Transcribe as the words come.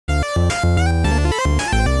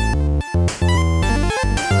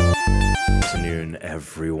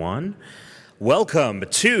everyone. Welcome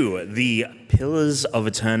to the Pillars of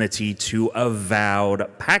Eternity to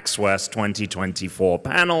Avowed PAX West 2024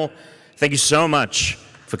 panel. Thank you so much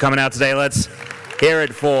for coming out today. Let's hear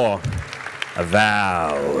it for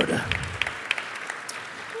Avowed.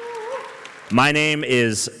 My name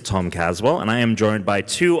is Tom Caswell, and I am joined by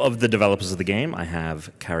two of the developers of the game. I have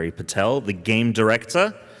Carrie Patel, the game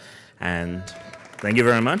director, and thank you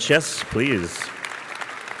very much. Yes, please.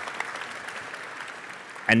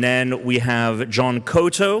 And then we have John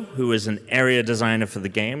Cotto, who is an area designer for the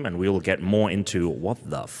game, and we will get more into what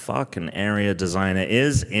the fuck an area designer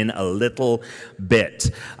is in a little bit.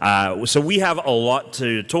 So we have a lot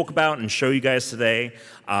to talk about and show you guys today.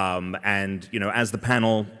 And, you know, as the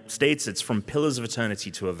panel states, it's from Pillars of Eternity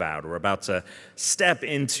to Avowed. We're about to step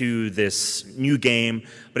into this new game,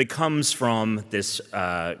 but it comes from this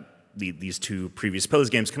these two previous Pillars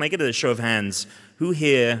games. Can I get a show of hands? Who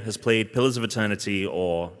here has played Pillars of Eternity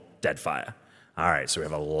or Deadfire? All right, so we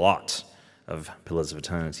have a lot of Pillars of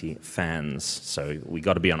Eternity fans, so we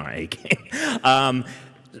got to be on our A game.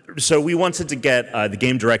 So we wanted to get the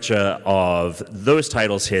game director of those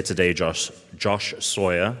titles here today, Josh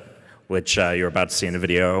Sawyer, which you're about to see in the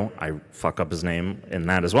video. I fuck up his name in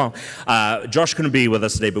that as well. Josh couldn't be with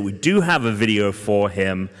us today, but we do have a video from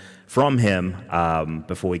him.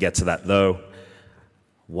 Before we get to that, though,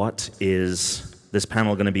 what is this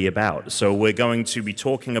panel going to be about? So we're going to be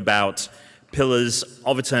talking about Pillars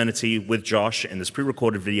of Eternity with Josh in this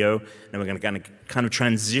pre-recorded video, and we're going to kind of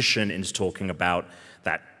transition into talking about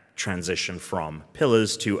that transition from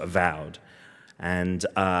Pillars to Avowed. And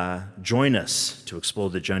join us to explore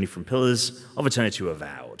the journey from Pillars of Eternity to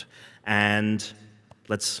Avowed. And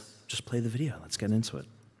let's just play the video. Let's get into it.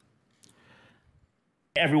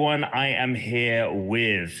 Hey everyone, I am here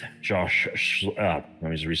with Josh. Let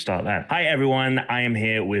me just restart that. Hi everyone, I am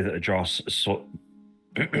here with Josh.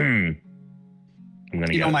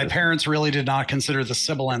 My parents really did not consider the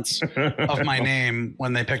sibilance of my name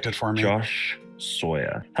when they picked it for me. Josh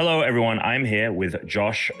Sawyer. Hello everyone, I'm here with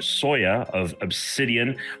Josh Sawyer of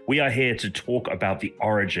Obsidian. We are here to talk about the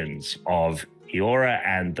origins of Eter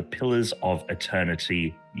and the Pillars of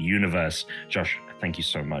Eternity universe. Josh, thank you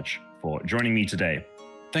so much for joining me today.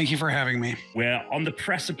 Thank you for having me. We're on the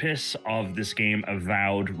precipice of this game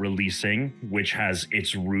Avowed releasing, which has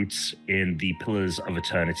its roots in the Pillars of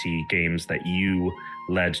Eternity games that you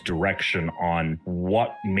led direction on.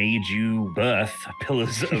 What made you birth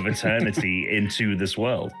Pillars of Eternity into this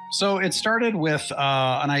world? So it started with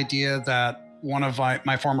an idea that one of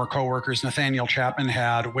my former coworkers, Nathaniel Chapman,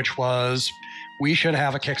 had, which was we should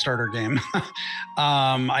have a Kickstarter game.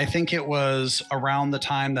 I think it was around the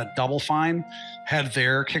time that Double Fine had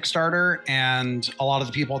their Kickstarter, and a lot of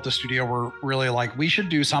the people at the studio were really like, we should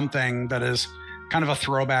do something that is kind of a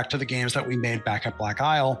throwback to the games that we made back at Black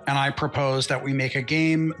Isle. And I proposed that we make a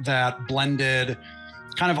game that blended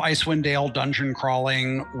kind of Icewind Dale dungeon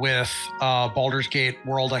crawling with Baldur's Gate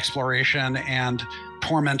world exploration and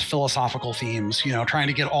Torment philosophical themes, you know, trying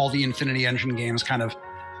to get all the Infinity Engine games kind of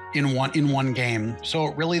in one game. So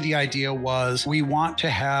really the idea was we want to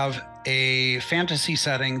have a fantasy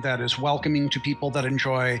setting that is welcoming to people that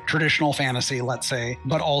enjoy traditional fantasy, let's say,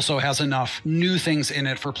 but also has enough new things in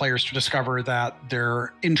it for players to discover that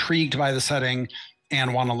they're intrigued by the setting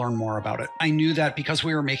and want to learn more about it. I knew that because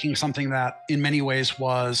we were making something that in many ways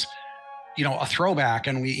was, you know, a throwback,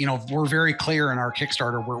 and we're very clear in our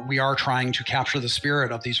Kickstarter where we are trying to capture the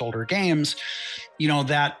spirit of these older games, you know,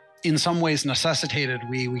 that in some ways necessitated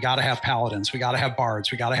we got to have paladins, we got to have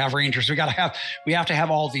bards, we got to have rangers, we have to have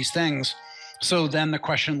all these things. So then the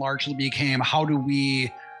question largely became, how do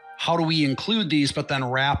we include these but then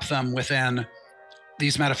wrap them within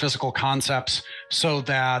these metaphysical concepts so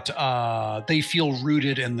that they feel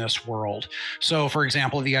rooted in this world. So for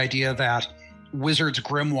example, the idea that wizards'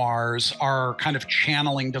 grimoires are kind of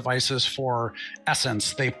channeling devices for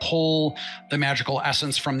essence. They pull the magical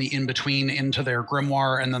essence from the in-between into their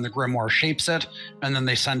grimoire, and then the grimoire shapes it, and then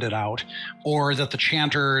they send it out. Or that the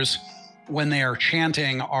chanters, when they are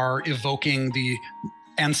chanting, are evoking the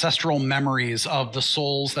ancestral memories of the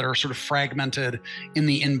souls that are sort of fragmented in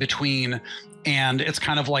the in-between. And it's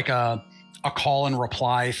kind of like a call and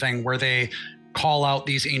reply thing where they call out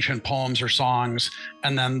these ancient poems or songs,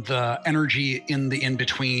 and then the energy in the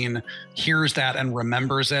in-between hears that and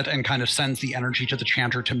remembers it and kind of sends the energy to the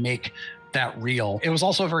chanter to make that real. It was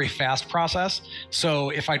also a very fast process.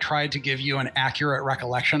 So if I tried to give you an accurate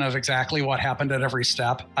recollection of exactly what happened at every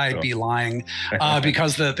step, I'd be lying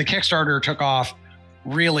because the Kickstarter took off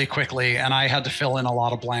really quickly, and I had to fill in a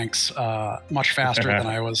lot of blanks much faster than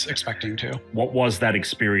I was expecting to. What was that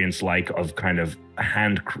experience like of kind of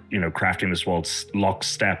crafting this world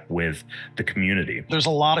lockstep with the community? There's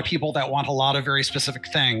a lot of people that want a lot of very specific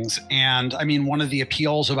things, and I mean, one of the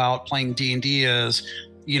appeals about playing D&D is,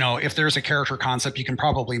 if there's a character concept, you can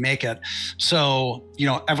probably make it. So,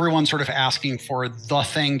 everyone's sort of asking for the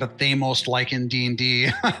thing that they most like in D&D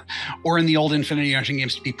or in the old Infinity Engine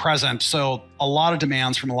games to be present. So a lot of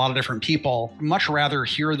demands from a lot of different people. Much rather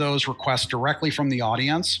hear those requests directly from the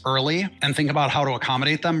audience early and think about how to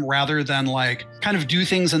accommodate them, rather than like kind of do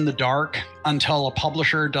things in the dark until a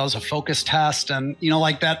publisher does a focus test and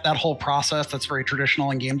like that whole process that's very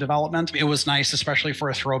traditional in game development. It was nice, especially for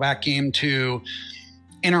a throwback game, to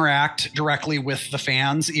interact directly with the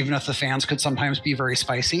fans, even if the fans could sometimes be very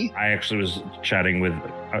spicy. I actually was chatting with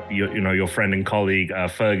your friend and colleague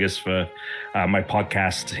Fergus for my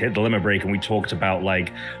podcast Hit the Limit Break, and we talked about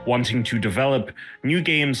like wanting to develop new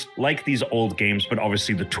games like these old games, but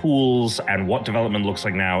obviously the tools and what development looks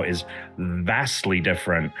like now is vastly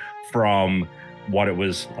different from what it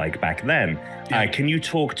was like back then. Yeah. Can you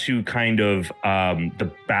talk to kind of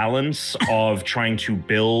the balance of trying to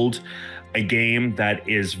build a game that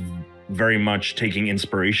is very much taking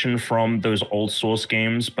inspiration from those old source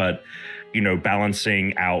games, but,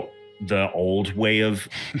 balancing out the old way of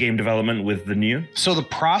game development with the new? So the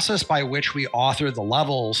process by which we author the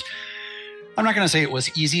levels, I'm not going to say it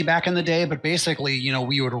was easy back in the day, but basically,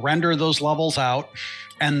 we would render those levels out,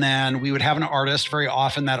 and then we would have an artist. Very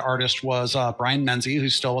often that artist was Brian Menzie,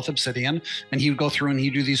 who's still with Obsidian, and he would go through and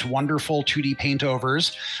he'd do these wonderful 2D paint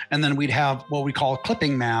overs. And then we'd have what we call a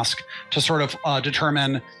clipping mask to sort of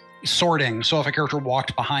determine sorting. So if a character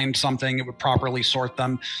walked behind something, it would properly sort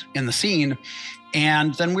them in the scene.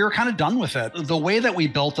 And then we were kind of done with it. The way that we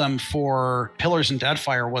built them for Pillars and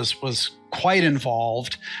Deadfire was quite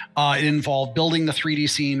involved. It involved building the 3D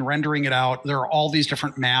scene, rendering it out. There are all these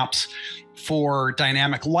different maps for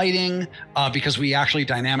dynamic lighting, because we actually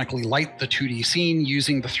dynamically light the 2D scene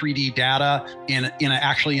using the 3D data in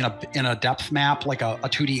a depth map, like a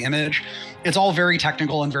 2D image. It's all very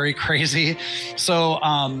technical and very crazy. So,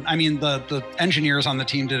 the engineers on the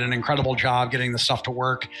team did an incredible job getting this stuff to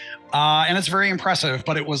work. And it's very impressive,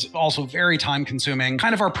 but it was also very time consuming.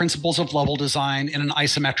 Kind of our principles of level design in an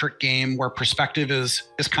isometric game where perspective is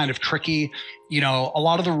kind of tricky. A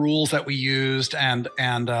lot of the rules that we used and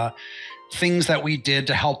things that we did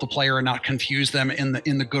to help the player and not confuse them in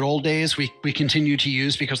the good old days, we continue to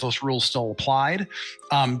use because those rules still applied.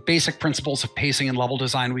 Basic principles of pacing and level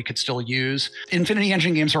design we could still use. Infinity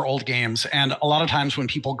Engine games are old games, and a lot of times when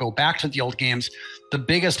people go back to the old games, the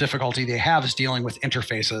biggest difficulty they have is dealing with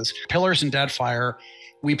interfaces. Pillars and Deadfire,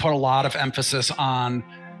 we put a lot of emphasis on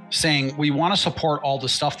saying we want to support all the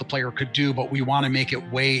stuff the player could do, but we want to make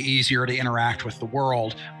it way easier to interact with the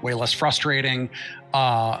world, way less frustrating,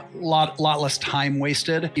 lot less time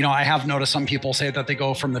wasted. I have noticed some people say that they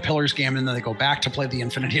go from the Pillars game and then they go back to play the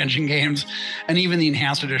Infinity Engine games, and even the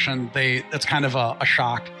Enhanced Edition, it's kind of a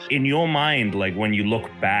shock. In your mind, like when you look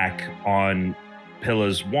back on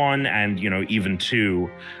Pillars 1 and even 2,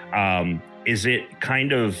 is it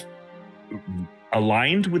kind of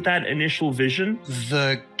aligned with that initial vision?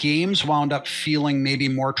 The games wound up feeling maybe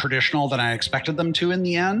more traditional than I expected them to in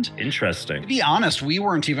the end. Interesting. To be honest, we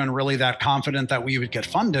weren't even really that confident that we would get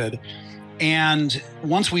funded. And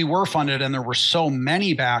once we were funded and there were so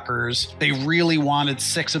many backers, they really wanted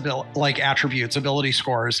 6 attributes, ability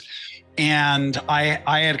scores. And I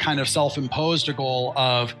had kind of self-imposed a goal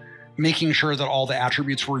of making sure that all the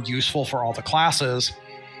attributes were useful for all the classes.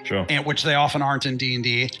 Sure. And which they often aren't in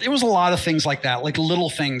D&D. It was a lot of things like that, like little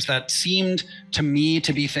things that seemed to me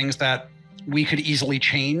to be things that we could easily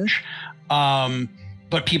change.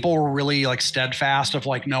 But people were really like steadfast of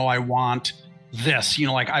like, no, I want this,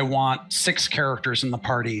 I want 6 characters in the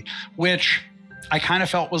party, which I kind of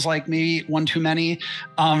felt was like maybe one too many.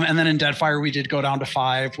 And then in Deadfire, we did go down to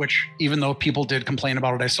 5, which even though people did complain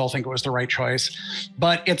about it, I still think it was the right choice.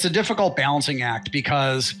 But it's a difficult balancing act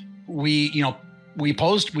because we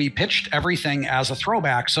pitched everything as a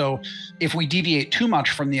throwback. So if we deviate too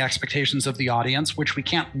much from the expectations of the audience, which we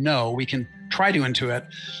can't know, we can try to intuit,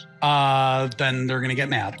 then they're going to get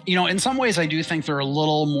mad. In some ways, I do think they're a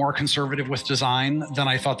little more conservative with design than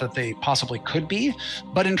I thought that they possibly could be.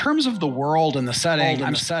 But in terms of the world and the setting,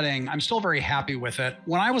 I'm still very happy with it.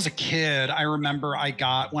 When I was a kid, I remember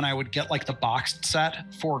when I would get like the boxed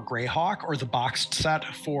set for Greyhawk or the boxed set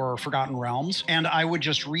for Forgotten Realms, and I would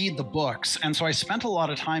just read the books. And so I spent a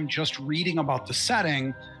lot of time just reading about the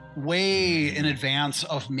setting way in advance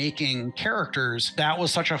of making characters. That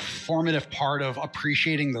was such a formative part of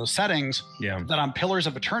appreciating those settings. Yeah. That on Pillars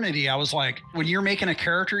of Eternity, I was like, when you're making a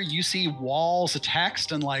character, you see walls of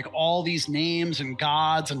text and like all these names and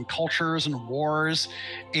gods and cultures and wars.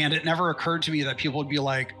 And it never occurred to me that people would be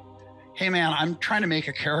like, hey man, I'm trying to make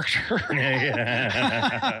a character.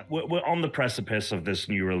 Yeah. We're on the precipice of this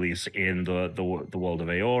new release in the world of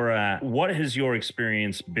Aora. What has your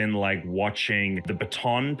experience been like watching the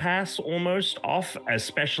baton pass almost off,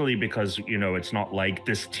 especially because, you know, it's not like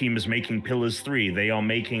this team is making Pillars 3. They are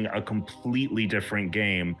making a completely different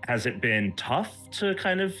game. Has it been tough to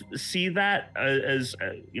kind of see that as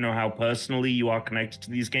you know, how personally you are connected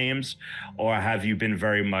to these games? Or have you been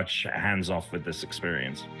very much hands off with this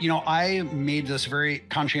experience? You know, I made this very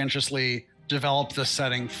conscientiously, develop this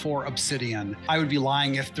setting for Obsidian. I would be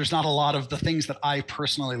lying if there's not a lot of the things that I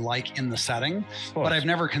personally like in the setting, but I've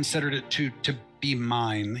never considered it to be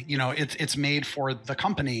mine. You know, it's made for the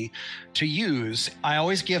company to use. I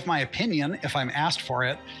always give my opinion if I'm asked for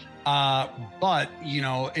it, but you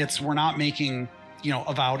know, we're not making, you know,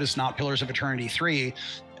 Avowed is not Pillars of Eternity 3.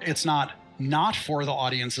 It's not for the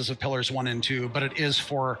audiences of Pillars 1 and 2, but it is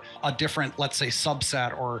for a different, let's say,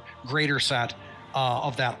 subset or greater set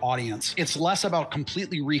of that audience. It's less about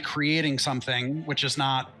completely recreating something, which is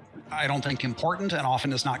not, I don't think, important and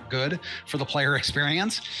often is not good for the player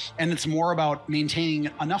experience. And it's more about maintaining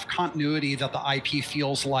enough continuity that the IP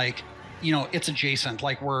feels like, you know, it's adjacent,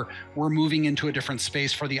 like we're moving into a different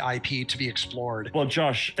space for the IP to be explored. Well,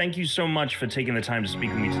 Josh, thank you so much for taking the time to speak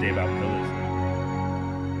with me today about Pillars.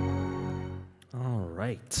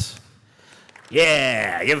 Right.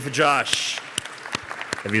 Yeah, give it for Josh,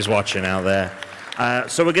 if he's watching out there.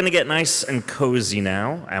 So we're going to get nice and cozy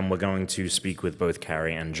now, and we're going to speak with both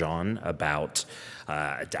Carrie and John about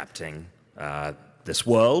adapting this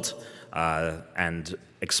world and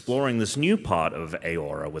exploring this new part of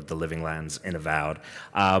Aora with the Living Lands in Avowed.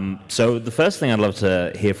 So the first thing I'd love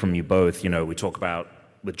to hear from you both, you know, we talk about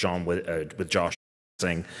with Josh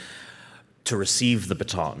saying, to receive the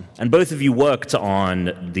baton. And both of you worked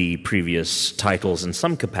on the previous titles in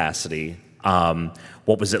some capacity.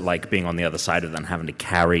 What was it like being on the other side of that and having to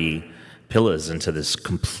carry Pillars into this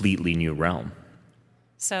completely new realm?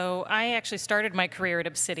 So I actually started my career at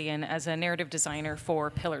Obsidian as a narrative designer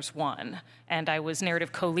for Pillars 1, and I was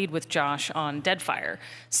narrative co-lead with Josh on Deadfire.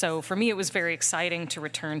 So for me, it was very exciting to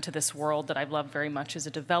return to this world that I've loved very much as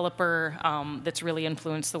a developer, that's really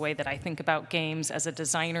influenced the way that I think about games as a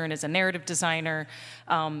designer and as a narrative designer,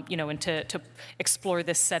 you know, and to explore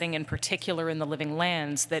this setting in particular in the Living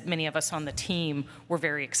Lands that many of us on the team were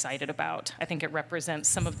very excited about. I think it represents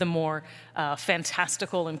some of the more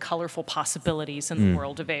fantastical and colorful possibilities in the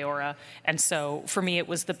world of Aora. And so for me, it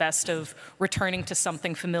was the best of returning to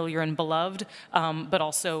something familiar and beloved, but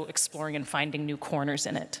also exploring and finding new corners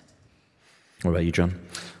in it. What about you, John?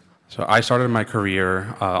 So I started my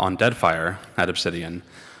career on Deadfire at Obsidian,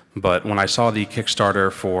 but when I saw the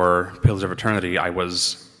Kickstarter for Pillars of Eternity, I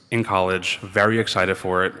was in college, very excited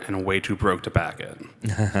for it, and way too broke to back it.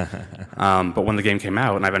 But when the game came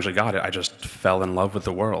out and I eventually got it, I just fell in love with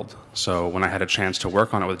the world. So when I had a chance to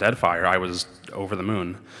work on it with Deadfire, I was over the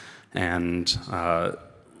moon. And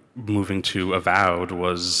moving to Avowed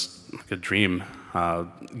was like a dream.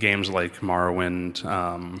 Games like Morrowind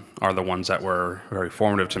are the ones that were very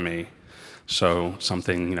formative to me. So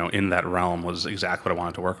something, you know, in that realm was exactly what I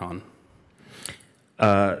wanted to work on.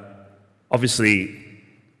 Obviously,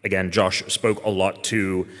 again, Josh spoke a lot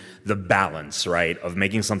to the balance, right, of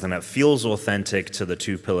making something that feels authentic to the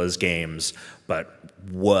Two Pillars games, but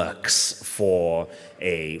works for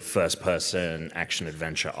a first-person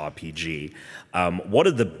action-adventure RPG. What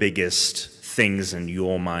are the biggest things in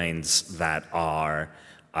your minds that are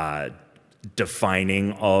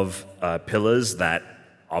defining of Pillars that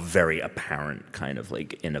are very apparent, kind of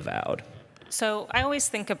like in Avowed? So I always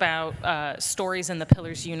think about stories in the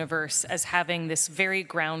Pillars universe as having this very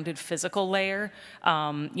grounded physical layer.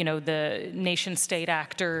 You know, the nation-state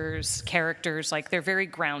actors, characters, like they're very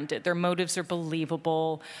grounded. Their motives are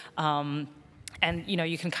believable. And, you know,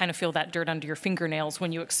 you can kind of feel that dirt under your fingernails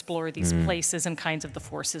when you explore these places and kinds of the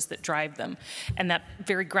forces that drive them. And that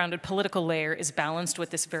very grounded political layer is balanced with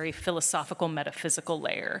this very philosophical, metaphysical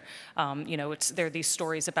layer. You know, there are these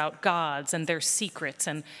stories about gods and their secrets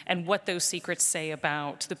and what those secrets say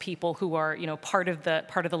about the people who are, you know, part of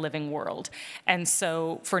the living world. And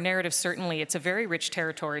so for narrative, certainly, it's a very rich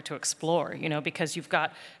territory to explore, you know, because you've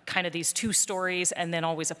got kind of these two stories and then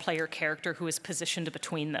always a player character who is positioned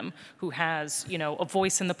between them, who has, a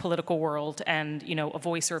voice in the political world and, a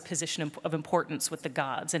voice or a position of importance with the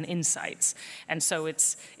gods and insights. And so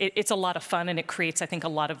it's a lot of fun, and it creates, I think, a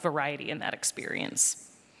lot of variety in that experience.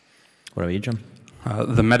 What about you, Jim?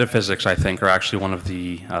 The metaphysics, I think, are actually one of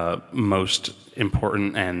the most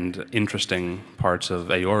important and interesting parts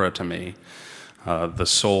of Aora to me. The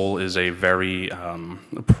soul is a very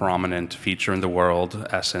prominent feature in the world,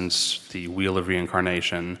 essence, the wheel of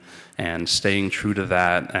reincarnation, and staying true to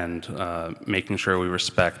that and making sure we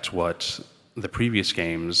respect what the previous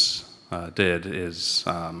games did is,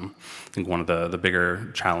 I think, one of the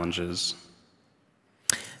bigger challenges.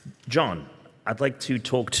 John, I'd like to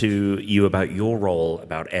talk to you about your role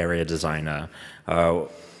about area designer.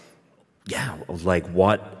 Like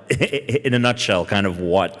what, in a nutshell, kind of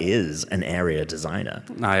what is an area designer?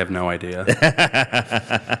 I have no idea.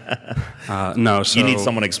 No, so... You need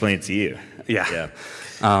someone to explain it to you. Yeah.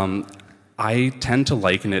 I tend to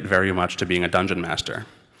liken it very much to being a dungeon master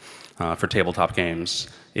for tabletop games.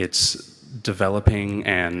 It's developing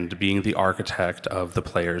and being the architect of the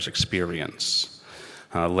player's experience.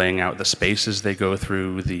 Laying out the spaces they go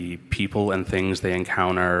through, the people and things they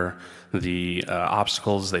encounter, the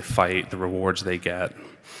obstacles they fight, the rewards they get,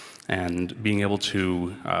 and being able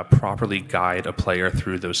to properly guide a player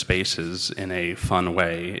through those spaces in a fun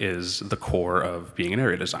way is the core of being an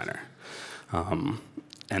area designer.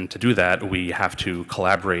 And to do that, we have to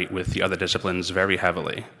collaborate with the other disciplines very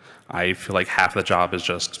heavily. I feel like half the job is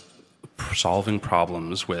just solving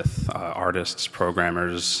problems with artists,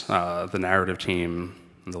 programmers, the narrative team,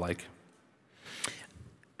 and the like.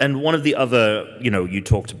 And one of the other, you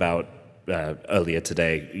talked about earlier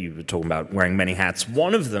today, you were talking about wearing many hats.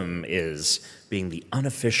 One of them is being the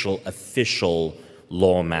unofficial, official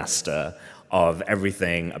lore master of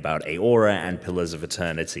everything about Aora and Pillars of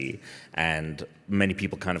Eternity. And many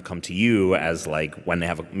people kind of come to you as like when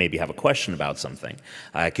they maybe have a question about something.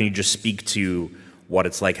 Can you just speak to what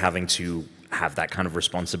it's like having to have that kind of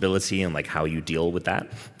responsibility and like how you deal with that?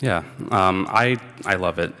 Yeah, I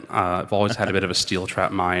love it. I've always had a bit of a steel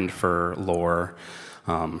trap mind for lore,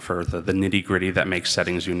 for the nitty gritty that makes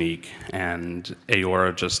settings unique. And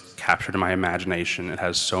Aora just captured my imagination. It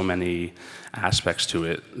has so many aspects to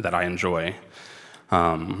it that I enjoy.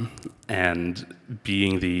 And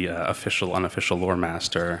being the official, unofficial lore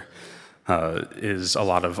master is a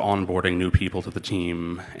lot of onboarding new people to the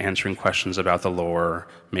team, answering questions about the lore,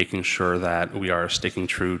 making sure that we are sticking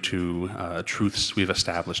true to truths we've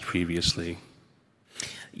established previously.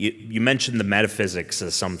 You mentioned the metaphysics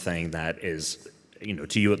as something that is,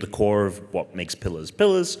 to you at the core of what makes Pillars.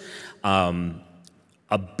 Beyond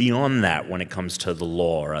that, when it comes to the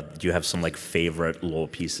lore, do you have some like favorite lore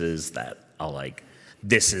pieces that are like,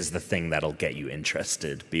 this is the thing that'll get you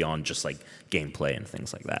interested beyond just like gameplay and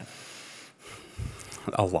things like that?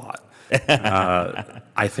 A lot.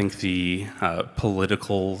 I think the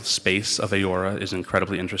political space of Aora is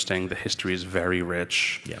incredibly interesting. The history is very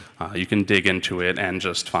rich. Yeah. You can dig into it and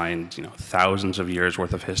just find thousands of years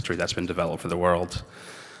worth of history that's been developed for the world.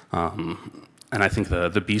 And I think the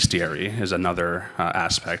bestiary is another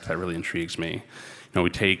aspect that really intrigues me. We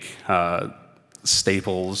take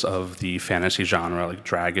staples of the fantasy genre like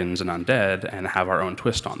dragons and undead and have our own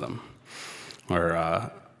twist on them. Where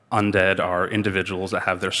undead are individuals that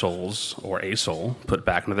have their souls, or a soul, put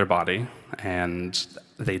back into their body, and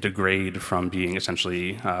they degrade from being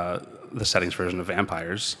essentially the setting's version of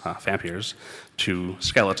vampires, to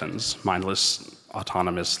skeletons, mindless,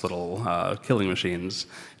 autonomous little killing machines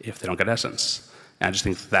if they don't get essence. And I just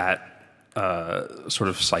think that sort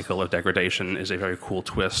of cycle of degradation is a very cool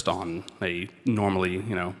twist on a normally,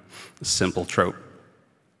 simple trope.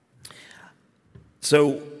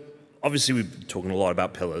 So, obviously, we've been talking a lot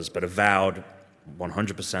about Pillars, but Avowed,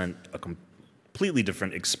 100% a completely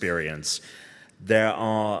different experience. There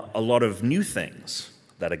are a lot of new things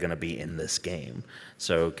that are going to be in this game.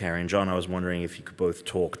 So, Carrie and John, I was wondering if you could both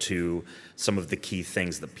talk to some of the key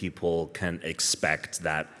things that people can expect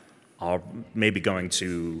that are maybe going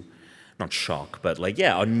to, not shock, but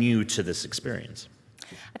are new to this experience.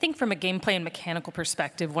 I think from a gameplay and mechanical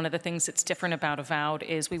perspective, one of the things that's different about Avowed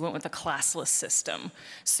is we went with a classless system.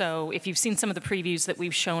 So if you've seen some of the previews that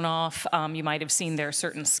we've shown off, you might have seen there are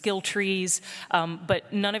certain skill trees,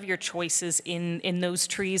 but none of your choices in those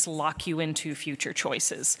trees lock you into future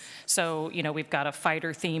choices. So, we've got a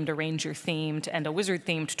fighter-themed, a ranger-themed, and a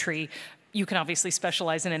wizard-themed tree. You can obviously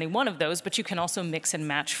specialize in any one of those, but you can also mix and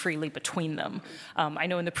match freely between them. I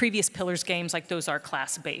know in the previous Pillars games, like those are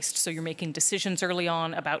class-based, so you're making decisions early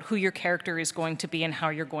on about who your character is going to be and how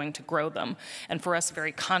you're going to grow them. And for us,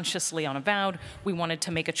 very consciously on Avowed, we wanted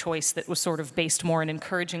to make a choice that was sort of based more on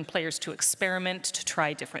encouraging players to experiment, to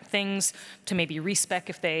try different things, to maybe respec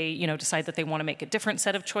if they decide that they want to make a different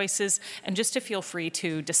set of choices, and just to feel free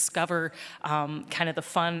to discover kind of the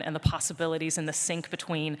fun and the possibilities and the sync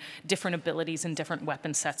between different abilities and different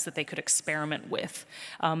weapon sets that they could experiment with.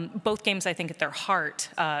 Both games, I think, at their heart,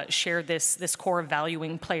 share this core of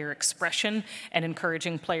valuing player expression and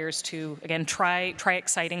encouraging players to, again, try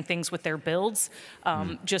exciting things with their builds,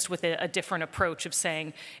 just with a different approach of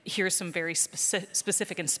saying, here's some very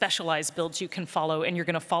specific and specialized builds you can follow, and you're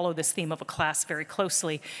going to follow this theme of a class very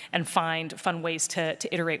closely and find fun ways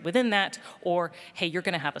to iterate within that, or, hey, you're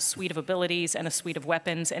going to have a suite of abilities and a suite of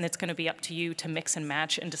weapons, and it's going to be up to you to mix and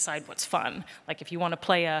match and decide what's fun. Like if you want to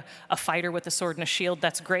play a fighter with a sword and a shield,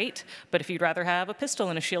 that's great. But if you'd rather have a pistol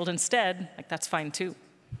and a shield instead, like that's fine too.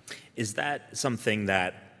 Is that something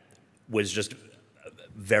that was just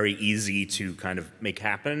very easy to kind of make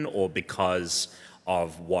happen, or because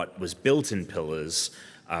of what was built in Pillars,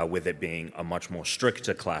 with it being a much more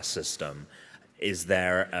stricter class system? Is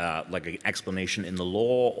there like an explanation in the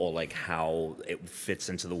lore, or like how it fits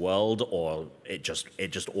into the world, or it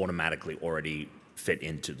just automatically already fit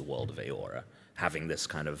into the world of Eora, having this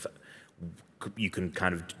kind of, you can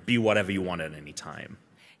kind of be whatever you want at any time?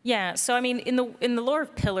 Yeah, so I mean, in the lore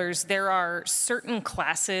of Pillars, there are certain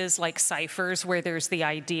classes like ciphers where there's the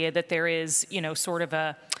idea that there is, sort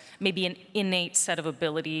of maybe an innate set of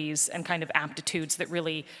abilities and kind of aptitudes that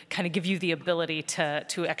really kind of give you the ability to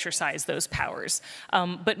exercise those powers.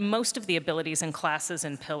 But most of the abilities and classes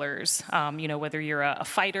in Pillars, whether you're a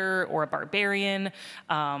fighter or a barbarian,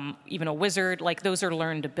 even a wizard, like those are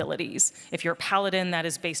learned abilities. If you're a paladin, that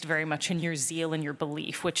is based very much in your zeal and your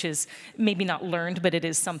belief, which is maybe not learned, but it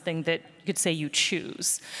is something that you could say you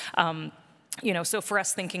choose. So for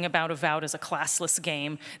us thinking about Avowed as a classless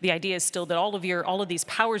game, the idea is still that all of these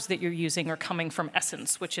powers that you're using are coming from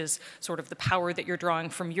essence, which is sort of the power that you're drawing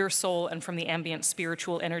from your soul and from the ambient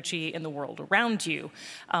spiritual energy in the world around you.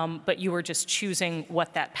 But you are just choosing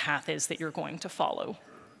what that path is that you're going to follow.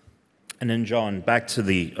 And then, John, back to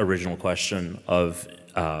the original question of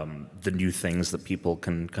the new things that people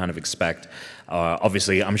can kind of expect.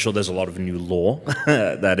 Obviously, I'm sure there's a lot of new lore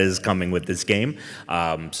that is coming with this game,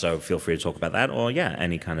 so feel free to talk about that, or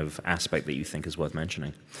any kind of aspect that you think is worth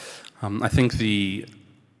mentioning. I think the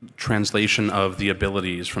translation of the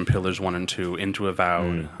abilities from Pillars 1 and 2 into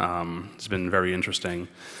Avowed has been very interesting.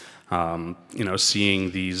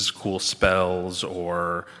 Seeing these cool spells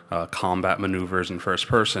or combat maneuvers in first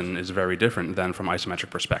person is very different than from isometric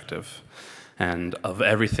perspective. And of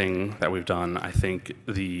everything that we've done, I think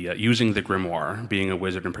using the Grimoire, being a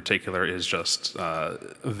wizard in particular, is just a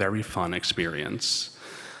very fun experience.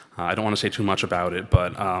 I don't want to say too much about it,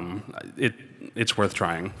 but it's worth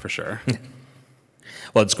trying for sure.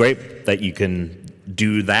 Well, it's great that you can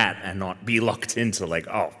do that and not be locked into like,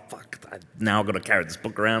 oh fuck, now I'm gonna carry this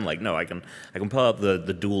book around. Like, no, I can pull out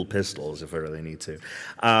the dual pistols if I really need to.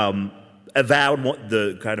 Avowed,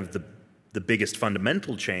 the biggest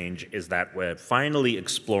fundamental change is that we're finally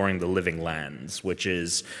exploring the living lands, which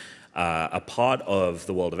is a part of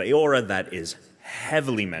the world of Eora that is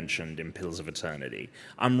heavily mentioned in Pillars of Eternity.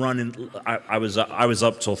 I was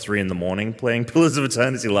up till 3 in the morning playing Pillars of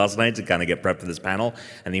Eternity last night to kind of get prepped for this panel,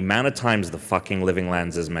 and the amount of times the fucking Living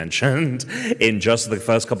Lands is mentioned in just the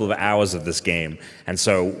first couple of hours of this game, and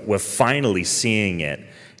so we're finally seeing it.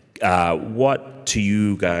 What to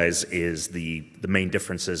you guys is the main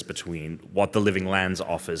differences between what the Living Lands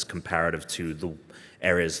offers comparative to the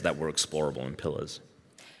areas that were explorable in Pillars?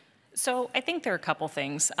 So I think there are a couple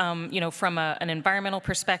things. From an environmental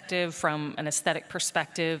perspective, from an aesthetic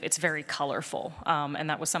perspective, it's very colorful. And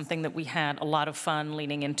that was something that we had a lot of fun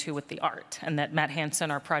leaning into with the art, and that Matt Hansen,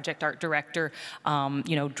 our project art director,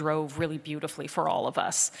 drove really beautifully for all of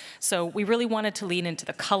us. So we really wanted to lean into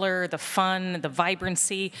the color, the fun, the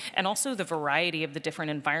vibrancy, and also the variety of the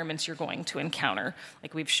different environments you're going to encounter.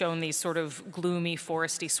 Like we've shown these sort of gloomy,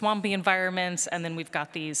 foresty, swampy environments, and then we've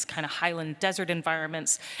got these kind of highland desert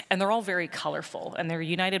environments, and they're all very colorful, and they're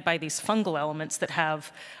united by these fungal elements that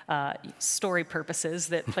have story purposes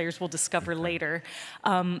that players will discover later.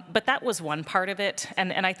 But that was one part of it,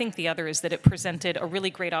 and I think the other is that it presented a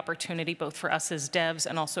really great opportunity both for us as devs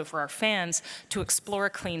and also for our fans to explore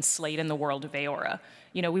a clean slate in the world of Eora.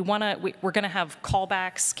 You know, we're going to have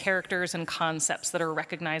callbacks, characters, and concepts that are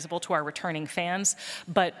recognizable to our returning fans,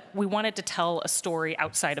 but we wanted to tell a story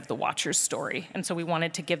outside of the Watcher's story. And so we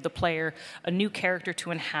wanted to give the player a new character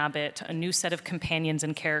to inhabit, a new set of companions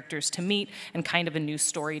and characters to meet, and kind of a new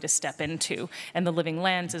story to step into. And the Living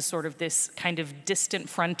Lands is sort of this kind of distant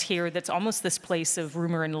frontier that's almost this place of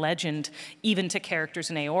rumor and legend, even to characters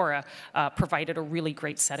in Aora, provided a really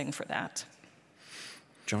great setting for that.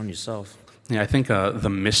 John, yourself. Yeah, I think the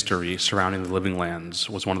mystery surrounding the Living Lands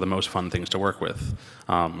was one of the most fun things to work with.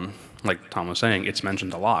 Like Tom was saying, it's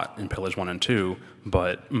mentioned a lot in Pillars 1 and 2,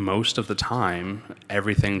 but most of the time,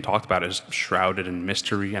 everything talked about is shrouded in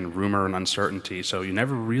mystery and rumor and uncertainty, so you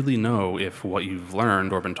never really know if what you've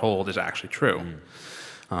learned or been told is actually true.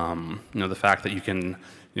 You know, the fact that you can,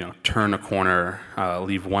 you know, turn a corner,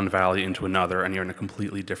 leave one valley into another, and you're in a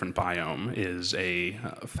completely different biome is a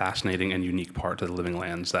fascinating and unique part of the Living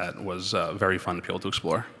Lands that was very fun to be able to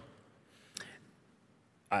explore.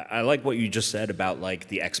 I like what you just said about like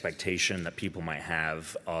the expectation that people might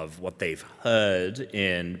have of what they've heard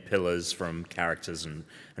in Pillars from characters and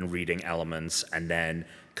reading elements, and then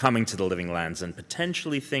coming to the Living Lands and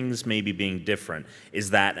potentially things maybe being different.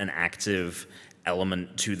 Is that an active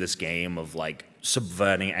element to this game of like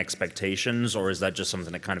subverting expectations, or is that just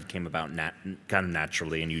something that kind of came about kind of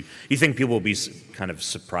naturally, and you think people will be kind of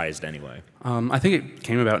surprised anyway? I think it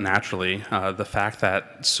came about naturally. The fact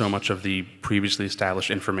that so much of the previously established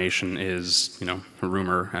information is, you know,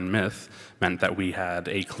 rumor and myth meant that we had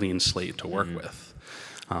a clean slate to work with.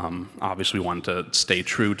 Obviously, we wanted to stay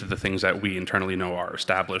true to the things that we internally know are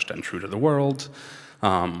established and true to the world.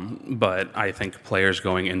 But I think players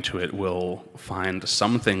going into it will find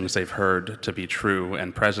some things they've heard to be true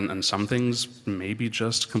and present, and some things maybe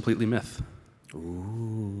just completely myth.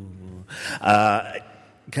 Ooh.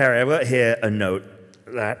 Carrie, I've got here a note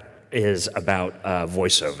that is about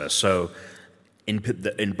voiceover. So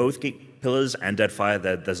in both Pillars and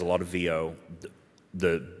Deadfire, there's a lot of VO.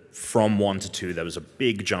 From 1 to 2, there was a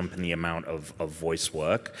big jump in the amount of voice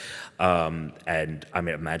work. And I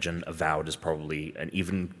mean, imagine Avowed is probably an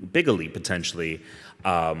even bigger leap, potentially.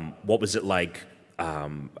 What was it like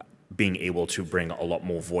being able to bring a lot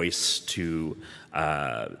more voice to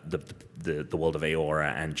the world of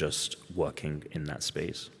Aora and just working in that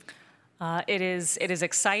space? It is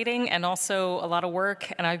exciting and also a lot of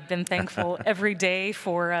work, and I've been thankful every day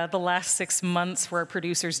for the last 6 months for our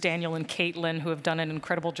producers, Daniel and Caitlin, who have done an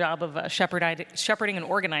incredible job of shepherding and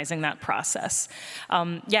organizing that process.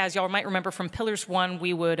 Yeah, as y'all might remember from Pillars 1,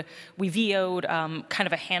 we VO'd kind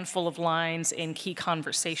of a handful of lines in key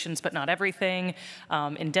conversations, but not everything.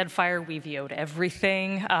 In Deadfire, we VO'd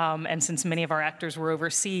everything, and since many of our actors were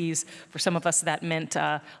overseas, for some of us that meant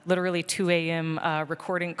literally 2 a.m.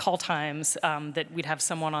 Recording call time that we'd have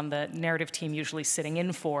someone on the narrative team usually sitting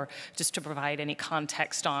in for, just to provide any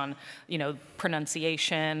context on, you know,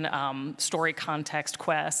 pronunciation, story context,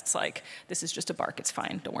 quests, like, this is just a bark, it's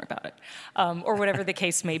fine, don't worry about it, or whatever the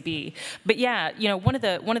case may be. But yeah, you know, one of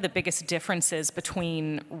the biggest differences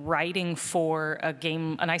between writing for a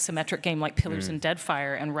game, an isometric game like Pillars and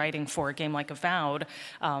Deadfire, and writing for a game like Avowed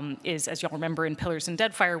is, as y'all remember, in Pillars and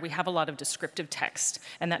Deadfire, we have a lot of descriptive text,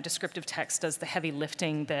 and that descriptive text does the heavy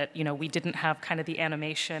lifting that, you know, we didn't have kind of the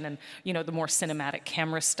animation and, you know, the more cinematic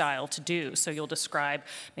camera style to do. So you'll describe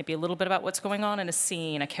maybe a little bit about what's going on in a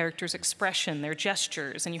scene, a character's expression, their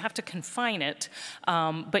gestures, and you have to confine it,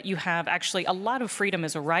 but you have actually a lot of freedom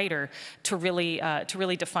as a writer to really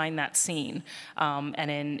define that scene. And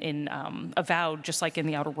in Avowed, just like in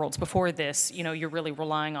the Outer Worlds before this, you know, you're really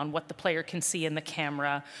relying on what the player can see in the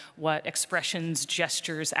camera, what expressions,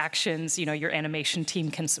 gestures, actions, you know, your animation team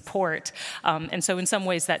can support. And so in some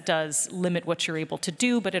ways that does limit what you're able to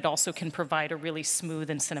do, but it also can provide a really smooth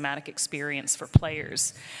and cinematic experience for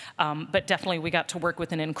players. But definitely we got to work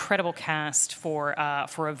with an incredible cast for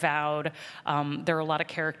Avowed. There are a lot of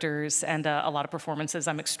characters and a lot of performances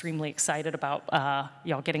I'm extremely excited about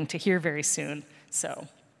y'all getting to hear very soon. So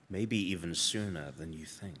maybe even sooner than you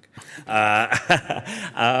think.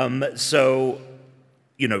 So,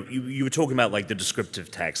 you know, you were talking about like the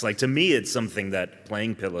descriptive text. Like, to me, it's something that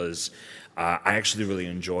playing Pillars, I actually really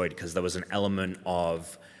enjoyed, because there was an element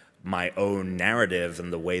of my own narrative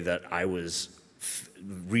and the way that I was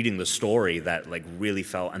reading the story that like really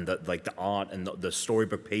felt, and like the art and the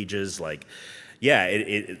storybook pages, like,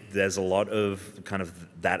 yeah, there's a lot of kind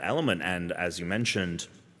of that element, and as you mentioned,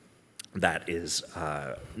 that is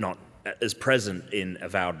not as present in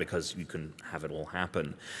Avowed because you can have it all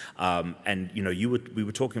happen. And you know, we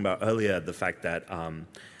were talking about earlier the fact that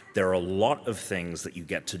there are a lot of things that you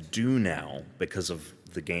get to do now because of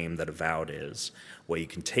the game that Avowed is, where you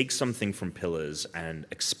can take something from Pillars and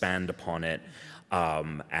expand upon it,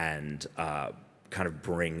 and kind of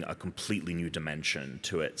bring a completely new dimension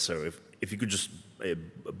to it. So if you could just,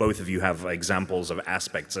 both of you have examples of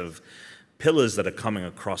aspects of Pillars that are coming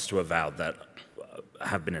across to Avowed that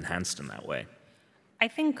have been enhanced in that way. I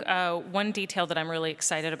think one detail that I'm really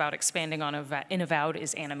excited about expanding on in Avowed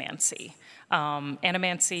is animancy.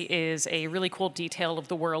 Animancy is a really cool detail of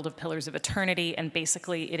the world of Pillars of Eternity, and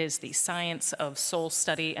basically it is the science of soul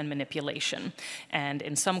study and manipulation. And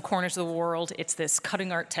in some corners of the world, it's this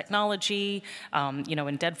cutting art technology. You know,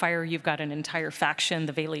 in Deadfire, you've got an entire faction,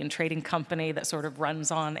 the Valiant Trading Company, that sort of runs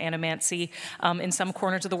on animancy. In some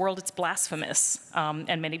corners of the world, it's blasphemous,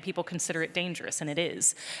 and many people consider it dangerous, and it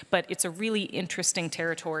is. But it's a really interesting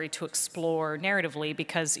territory to explore narratively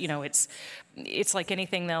because, you know, it's like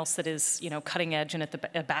anything else that is, you know, cutting edge and at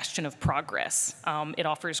a bastion of progress. It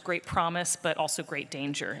offers great promise, but also great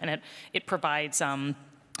danger, and it provides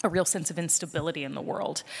a real sense of instability in the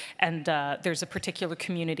world. And there's a particular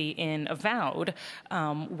community in Avowed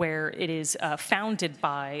where it is founded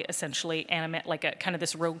by essentially like a kind of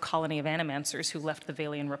this rogue colony of animancers who left the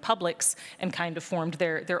Valian republics and kind of formed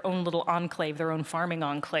their own little enclave, their own farming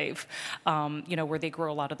enclave, you know, where they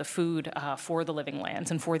grow a lot of the food for the Living Lands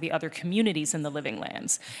and for the other communities in the Living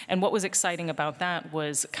Lands. And what was exciting about that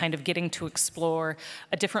was kind of getting to explore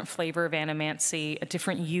a different flavor of animancy, a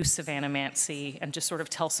different use of animancy, and just sort of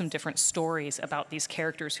tell some different stories about these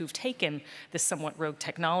characters who've taken this somewhat rogue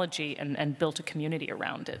technology and built a community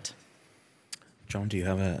around it. John, do you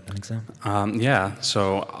have an example? Yeah,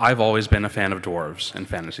 so I've always been a fan of dwarves in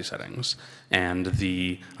fantasy settings, and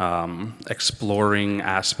the exploring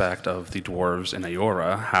aspect of the dwarves in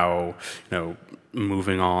Eora, how, you know,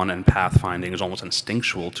 moving on and pathfinding is almost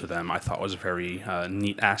instinctual to them, I thought was a very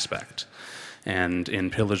neat aspect. And in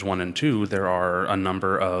Pillars 1 and 2, there are a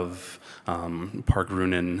number of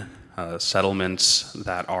Park-Runin settlements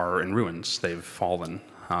that are in ruins. They've fallen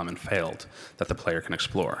and failed that the player can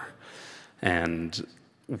explore. And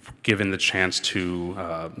given the chance to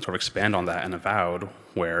sort of expand on that in Avowed,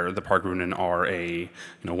 where the Park-Runin are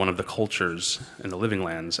one of the cultures in the Living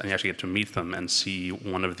Lands, and you actually get to meet them and see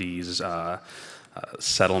one of these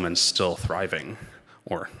settlements still thriving,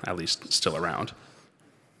 or at least still around.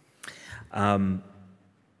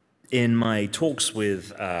 In my talks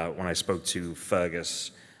with, when I spoke to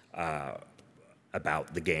Fergus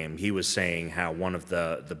about the game, he was saying how one of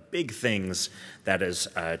the big things that has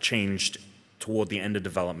changed toward the end of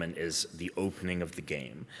development is the opening of the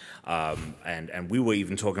game. And we were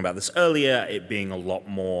even talking about this earlier, it being a lot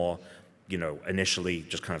more, you know, initially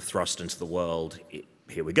just kind of thrust into the world.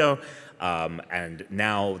 Here we go. And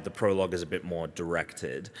now the prologue is a bit more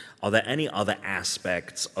directed. Are there any other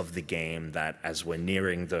aspects of the game that, as we're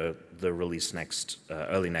nearing the release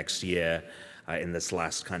early next year, in these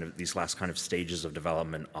last kind of stages of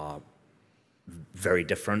development, are very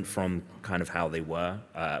different from kind of how they were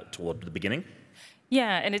toward the beginning?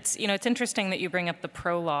 Yeah, and it's interesting that you bring up the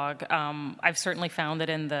prologue. I've certainly found that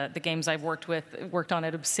in the games I've worked on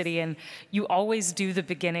at Obsidian, you always do the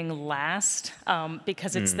beginning last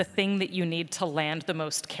because it's the thing that you need to land the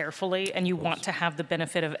most carefully, and you want to have the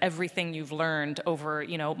benefit of everything you've learned over,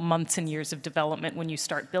 you know, months and years of development when you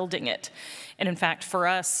start building it. And in fact, for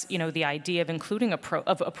us, you know, the idea of including a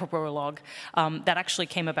prologue that actually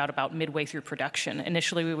came about midway through production.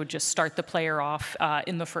 Initially, we would just start the player off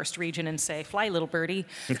in the first region and say, "Fly, little bird."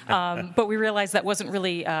 But we realized that wasn't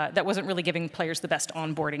really giving players the best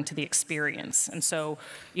onboarding to the experience. And so,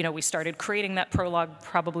 you know, we started creating that prologue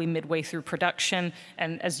probably midway through production.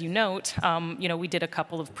 And as you note, you know, we did a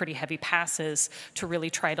couple of pretty heavy passes to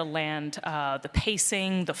really try to land the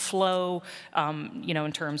pacing, the flow, you know,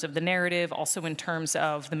 in terms of the narrative, also in terms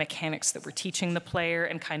of the mechanics that we're teaching the player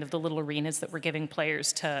and kind of the little arenas that we're giving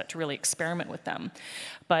players to really experiment with them.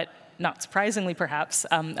 But not surprisingly, perhaps,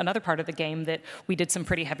 another part of the game that we did some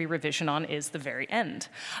pretty heavy revision on is the very end,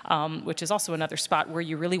 which is also another spot where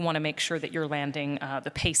you really want to make sure that you're landing the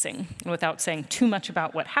pacing. And without saying too much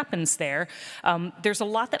about what happens there, there's a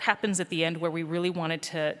lot that happens at the end where we really wanted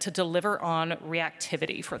to deliver on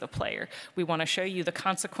reactivity for the player. We want to show you the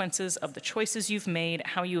consequences of the choices you've made,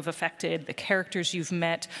 how you've affected the characters you've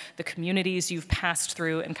met, the communities you've passed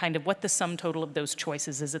through, and kind of what the sum total of those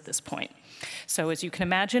choices is at this point. So as you can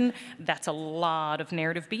imagine, that's a lot of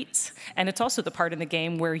narrative beats. And it's also the part in the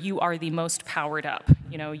game where you are the most powered up.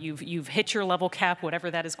 You know, you've hit your level cap,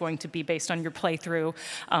 whatever that is going to be based on your playthrough.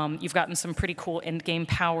 You've gotten some pretty cool end game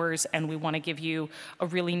powers, and we want to give you a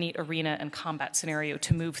really neat arena and combat scenario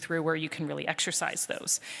to move through where you can really exercise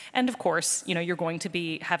those. And of course, you know, you're going to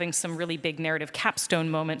be having some really big narrative capstone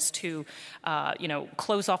moments to, you know,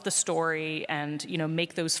 close off the story and, you know,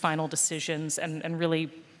 make those final decisions and really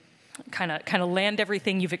kind of land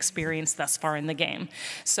everything you've experienced thus far in the game.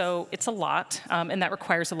 So it's a lot, and that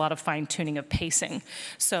requires a lot of fine-tuning of pacing.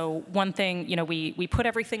 So one thing, you know, we put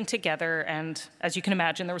everything together, and as you can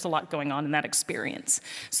imagine, there was a lot going on in that experience.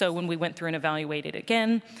 So when we went through and evaluated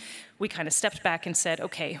again, we kind of stepped back and said,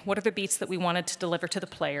 okay, what are the beats that we wanted to deliver to the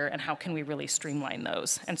player, and how can we really streamline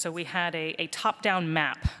those? And so we had a top-down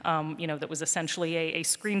map, you know, that was essentially a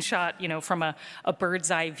screenshot, you know, from a bird's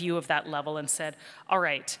eye view of that level, and said, all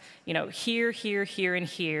right, you know, here, here, here, and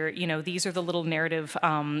here, you know, these are the little narrative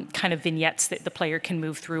kind of vignettes that the player can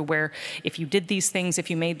move through, where if you did these things, if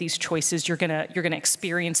you made these choices, you're gonna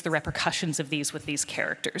experience the repercussions of these with these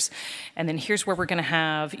characters. And then here's where we're gonna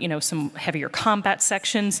have, you know, some heavier combat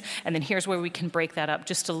sections. And then here's where we can break that up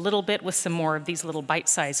just a little bit with some more of these little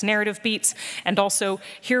bite-sized narrative beats. And also,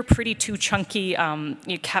 here are pretty two chunky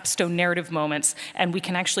capstone narrative moments, and we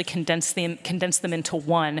can actually condense them into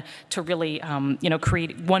one to really, you know,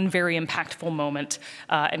 create one very impactful moment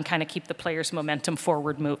and kind of keep the player's momentum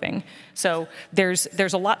forward moving. So there's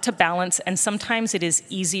a lot to balance, and sometimes it is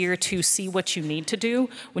easier to see what you need to do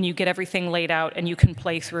when you get everything laid out and you can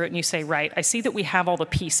play through it and you say, right, I see that we have all the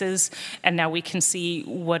pieces, and now we can see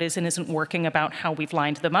what is and isn't working about how we've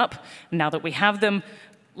lined them up. Now that we have them,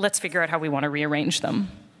 let's figure out how we want to rearrange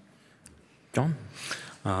them. John?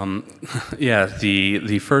 Yeah,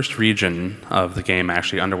 the first region of the game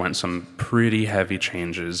actually underwent some pretty heavy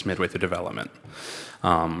changes midway through development.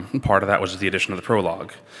 Part of that was the addition of the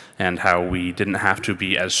prologue, and how we didn't have to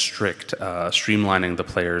be as strict, streamlining the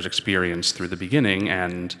player's experience through the beginning.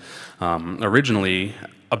 And originally,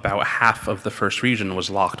 about half of the first region was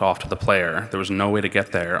locked off to the player. There was no way to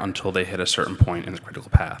get there until they hit a certain point in the critical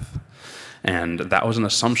path. And that was an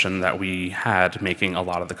assumption that we had making a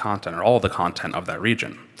lot of the content, or all the content of that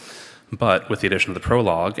region. But with the addition of the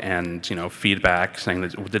prologue and, you know, feedback saying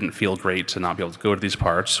that it didn't feel great to not be able to go to these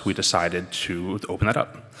parts, we decided to open that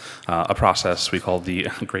up. A process we called the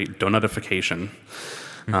Great Donutification.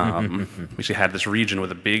 We actually had this region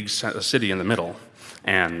with a big city in the middle,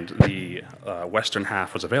 and the western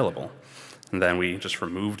half was available. And then we just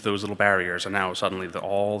removed those little barriers, and now suddenly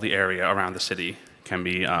all the area around the city can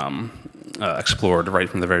be explored right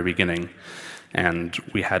from the very beginning. And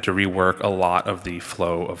we had to rework a lot of the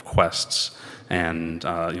flow of quests and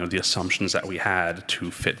you know, the assumptions that we had to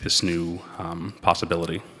fit this new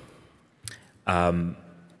possibility.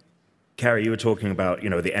 Carrie, you were talking about, you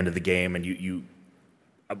know, the end of the game, and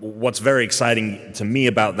what's very exciting to me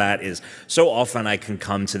about that is so often I can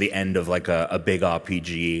come to the end of like a big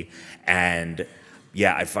RPG, and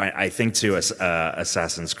yeah, I think to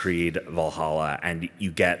Assassin's Creed Valhalla, and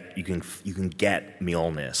you can get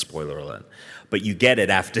Mjolnir, spoiler alert, but you get it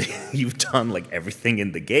after you've done like everything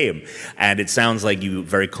in the game. And it sounds like you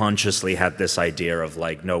very consciously had this idea of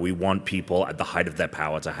like, no, we want people at the height of their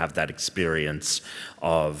power to have that experience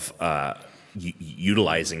of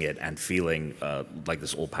utilizing it and feeling like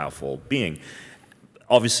this all-powerful being.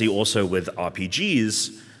 Obviously, also with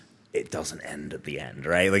RPGs, it doesn't end at the end,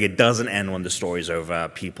 right? Like, it doesn't end when the story's over.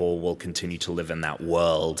 People will continue to live in that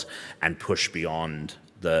world and push beyond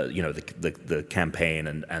the campaign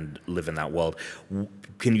and live in that world.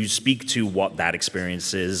 Can you speak to what that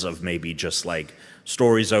experience is of maybe just like,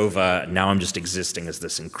 story's over, now I'm just existing as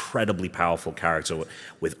this incredibly powerful character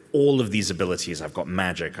with all of these abilities. I've got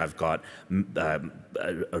magic, I've got an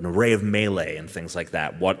array of melee and things like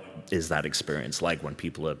that. What is that experience like when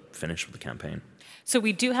people are finished with the campaign? So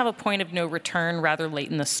we do have a point of no return rather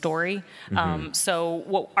late in the story. So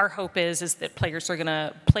what our hope is that players are going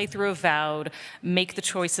to play through Avowed, make the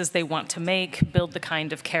choices they want to make, build the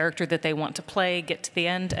kind of character that they want to play, get to the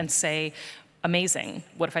end and say, amazing,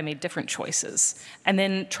 what if I made different choices? And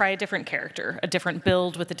then try a different character, a different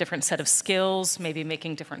build with a different set of skills, maybe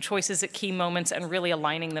making different choices at key moments and really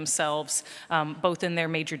aligning themselves both in their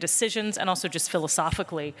major decisions and also just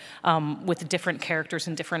philosophically with different characters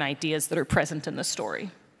and different ideas that are present in the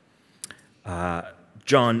story.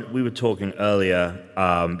 John, we were talking earlier,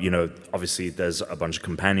 you know, obviously there's a bunch of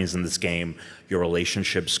companions in this game. Your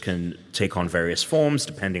relationships can take on various forms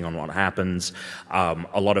depending on what happens.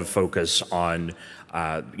 A lot of focus on,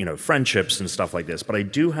 you know, friendships and stuff like this. But I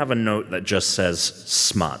do have a note that just says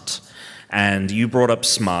smut. And you brought up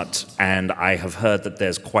smut, and I have heard that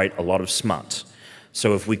there's quite a lot of smut.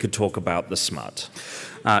 So if we could talk about the smut.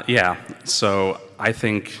 Yeah, so I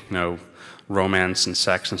think, romance and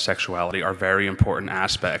sex and sexuality are very important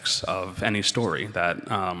aspects of any story that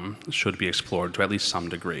should be explored to at least some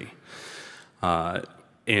degree.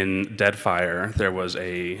 In Deadfire, there was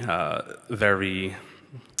a very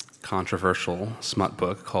controversial smut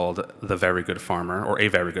book called The Very Good Farmer, or A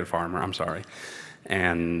Very Good Farmer, I'm sorry.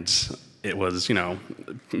 And it was,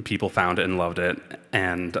 people found it and loved it,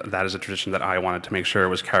 and that is a tradition that I wanted to make sure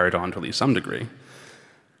was carried on to at least some degree.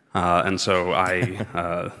 And so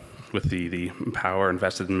I, with the power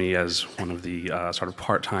invested in me as one of the sort of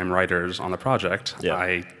part-time writers on the project, Yeah.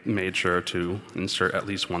 I made sure to insert at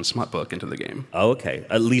least one smut book into the game. Oh, okay.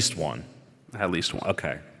 At least one. At least one.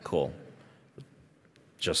 Okay, cool.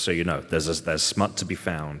 Just so you know, there's smut to be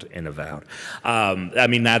found in Avowed. I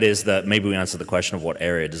mean, maybe we answered the question of what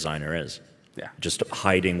area designer is. Yeah. Just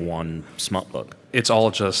hiding one smut book. It's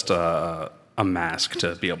all just a mask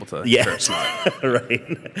to be able to Yeah, share smut.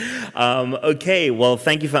 right. Okay, well,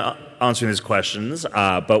 thank you for answering these questions,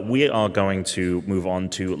 but we are going to move on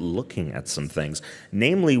to looking at some things.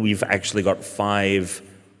 Namely, we've actually got 5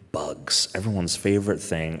 bugs, everyone's favorite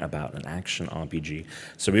thing about an action RPG.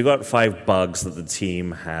 So we've got 5 bugs that the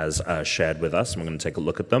team has shared with us, and we're going to take a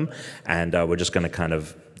look at them, and we're just going to kind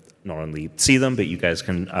of not only see them, but you guys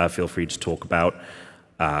can feel free to talk about.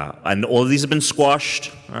 And all of these have been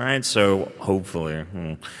squashed, all right? So hopefully,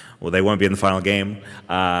 well, they won't be in the final game.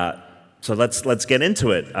 So let's get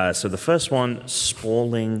into it. So the first one,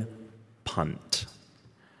 sprawling punt.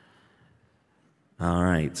 All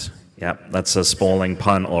right. Yep, that's a sprawling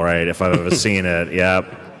punt, all right, if I've ever seen it.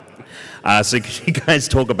 Yep. So can you guys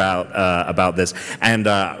talk about this?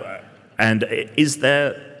 And is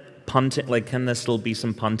there punting? Like, can there still be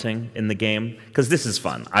some punting in the game? Because this is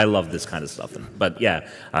fun. I love this kind of stuff. But yeah,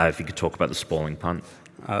 if you could talk about the sprawling punt.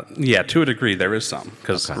 Yeah, to a degree, there is some,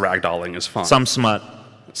 because ragdolling is fun. Some smut,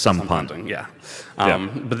 some punt. Punting, yeah.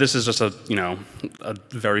 But this is just a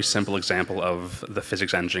very simple example of the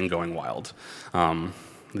physics engine going wild.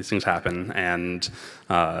 These things happen, and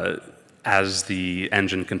as the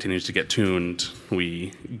engine continues to get tuned,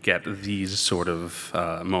 we get these sort of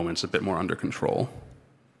moments a bit more under control.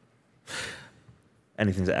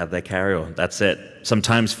 Anything to add there, Carrie, or that's it?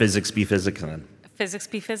 Sometimes physics be physics, then. Physics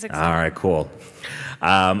be physics. All right, cool.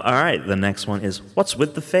 All right, the next one is what's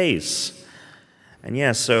with the face? And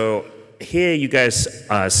yeah, so here you guys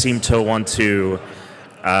seem to want to.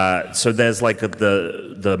 So there's like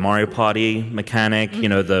the Mario Party mechanic,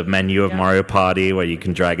 the menu of Mario Party where you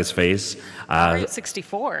can drag his face. Mario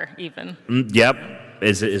 64, even. Yep.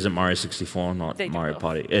 Is it Mario 64, not They do Mario both.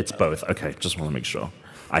 Party? It's both. Okay, just want to make sure.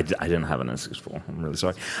 I didn't have an N64. I'm really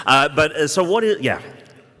sorry. So what is,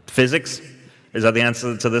 physics? Is that the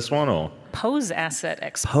answer to this one, or? Pose asset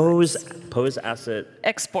exports. Pose asset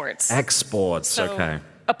Exports. exports, So okay.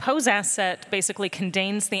 a pose asset basically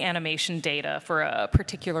contains the animation data for a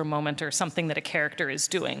particular moment or something that a character is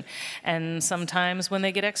doing. And sometimes when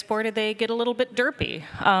they get exported, they get a little bit derpy.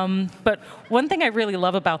 But one thing I really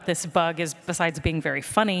love about this bug is, besides being very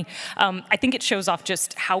funny, I think it shows off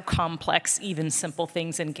just how complex even simple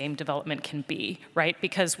things in game development can be, right?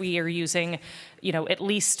 Because we are using at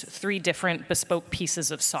least 3 different bespoke pieces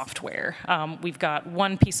of software. We've got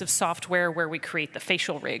one piece of software where we create the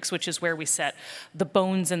facial rigs, which is where we set the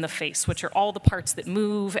bones in the face, which are all the parts that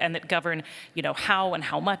move and that govern, how and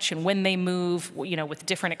how much and when they move, with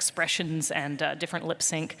different expressions and different lip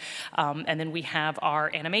sync. And then we have our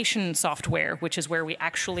animation software, which is where we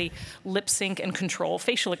actually lip sync and control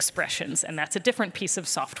facial expressions, and that's a different piece of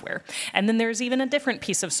software. And then there's even a different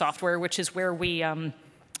piece of software, which is where we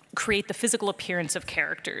create the physical appearance of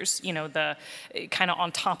characters, the kind of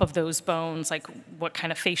on top of those bones, like what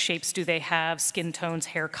kind of face shapes do they have, skin tones,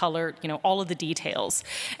 hair color, all of the details.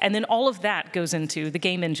 And then all of that goes into the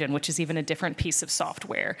game engine, which is even a different piece of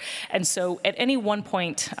software. And so at any one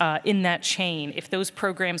point in that chain, if those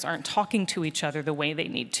programs aren't talking to each other the way they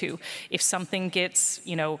need to, if something gets,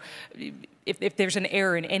 if there's an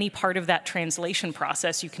error in any part of that translation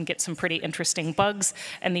process, you can get some pretty interesting bugs,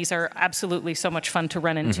 and these are absolutely so much fun to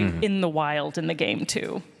run into in the wild in the game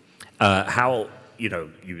too. How,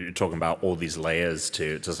 you're talking about all these layers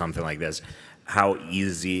to something like this. How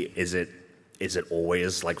easy is it? Is it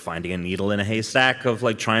always like finding a needle in a haystack of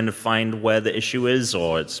like trying to find where the issue is,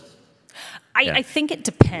 or it's? I think it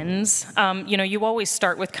depends. You always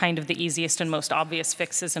start with kind of the easiest and most obvious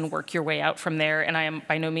fixes and work your way out from there. And I am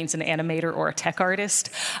by no means an animator or a tech artist.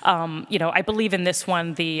 I believe in this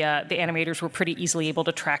one, the animators were pretty easily able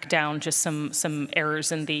to track down just some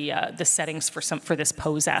errors in the settings for this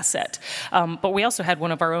pose asset. But we also had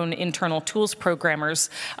one of our own internal tools programmers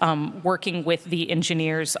working with the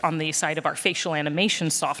engineers on the side of our facial animation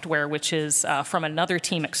software, which is from another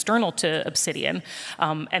team external to Obsidian,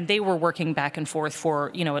 and they were working back and forth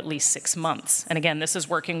for at least 6 months. And again, this is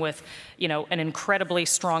working with an incredibly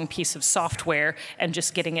strong piece of software and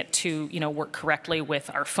just getting it to work correctly with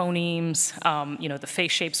our phonemes, the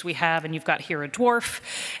face shapes we have. And you've got here a dwarf.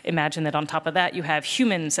 Imagine that on top of that you have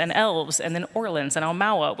humans and elves and then Orlans and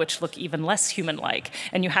Almawa, which look even less human-like.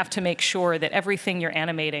 And you have to make sure that everything you're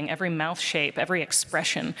animating, every mouth shape, every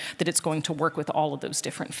expression, that it's going to work with all of those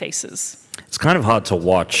different faces. It's kind of hard to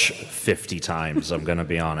watch 50 times, I'm going to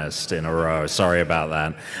be honest, in a row. Sorry about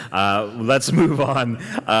that. Let's move on.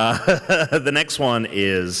 The next one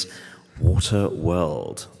is Water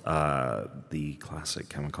World, the classic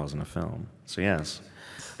Kamikaze film. So yes,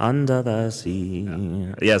 Under the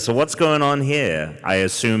Sea. Yeah, so what's going on here? I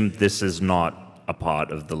assume this is not a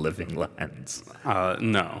part of the Living Lands.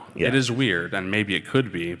 No. Yeah. It is weird, and maybe it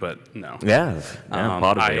could be, but no. Yeah,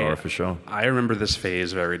 part of Aora for sure. I remember this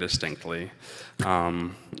phase very distinctly.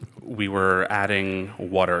 We were adding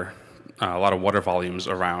water, a lot of water volumes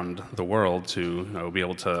around the world to be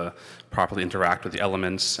able to properly interact with the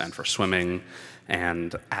elements and for swimming.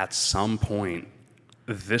 And at some point,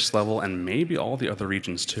 this level, and maybe all the other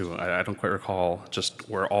regions too, I don't quite recall, just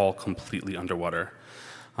we're all completely underwater.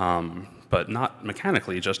 But not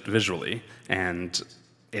mechanically, just visually. And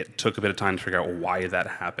it took a bit of time to figure out why that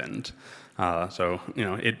happened.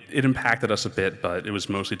 It impacted us a bit, but it was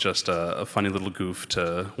mostly just a funny little goof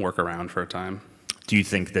to work around for a time. Do you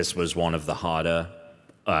think this was one of the harder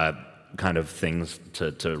kind of things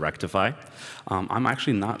to rectify? I'm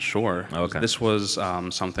actually not sure. Okay. This was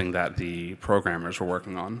something that the programmers were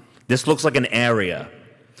working on. This looks like an area,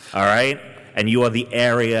 all right? And you are the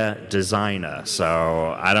area designer,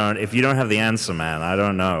 so if you don't have the answer, man, I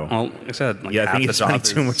don't know. Well, like I said, I think you're spending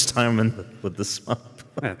too much time with the swamp.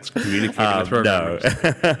 Yeah, it's communicating with programmers.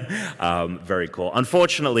 No. Very cool.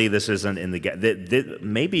 Unfortunately, this isn't in the game.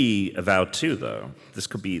 Maybe Avowed 2, though. This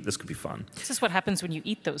could be fun. This is what happens when you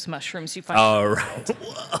eat those mushrooms. You find. Oh, right.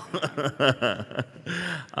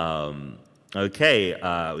 Okay,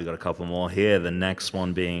 we got a couple more here. The next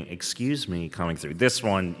one being Excuse Me coming through. This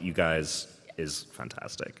one, you guys, is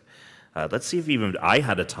fantastic. Let's see if I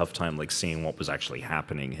had a tough time seeing what was actually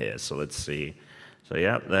happening here. So let's see. So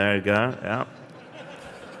yeah, there you go. Yeah.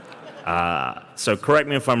 So correct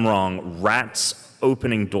me if I'm wrong. Rats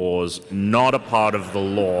opening doors, not a part of the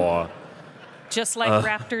lore. Just like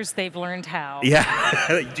raptors, they've learned how.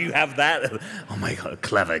 Yeah. Do you have that? Oh my God,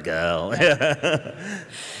 clever girl.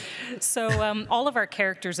 So all of our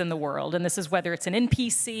characters in the world, and this is whether it's an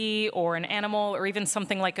NPC or an animal or even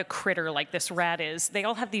something like a critter like this rat is, they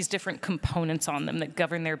all have these different components on them that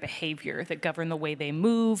govern their behavior, that govern the way they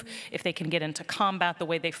move, if they can get into combat, the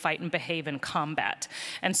way they fight and behave in combat.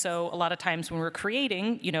 And so a lot of times when we're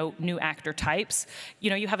creating, new actor types,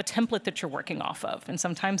 you have a template that you're working off of. And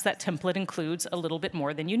sometimes that template includes a little bit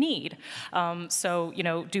more than you need. Do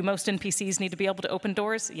most NPCs need to be able to open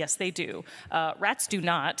doors? Yes, they do. Rats do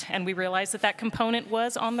not. And we realized that component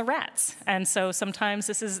was on the rats. And so sometimes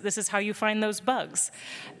this is how you find those bugs.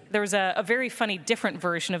 There was a very funny different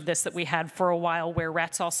version of this that we had for a while where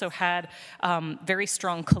rats also had very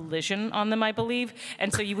strong collision on them, I believe.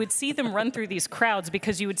 And so you would see them run through these crowds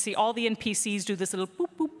because you would see all the NPCs do this little boop,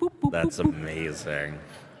 boop, boop, boop. That's boop, boop. amazing.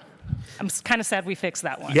 I'm kind of sad we fixed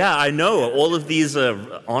that one. Yeah, I know. All of these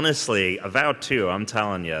are, honestly, Avowed 2, I'm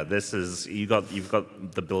telling you, you've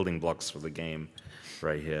got the building blocks for the game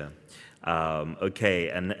right here. Okay,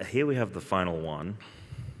 and here we have the final one.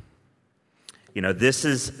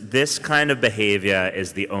 This kind of behavior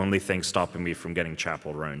is the only thing stopping me from getting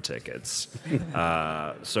Chapel Roan tickets.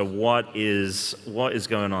 So what is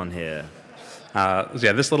going on here?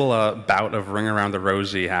 This little bout of Ring Around the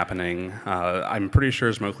Rosie happening, I'm pretty sure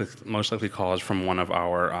is most likely caused from one of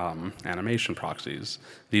our animation proxies.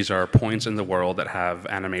 These are points in the world that have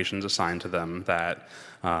animations assigned to them that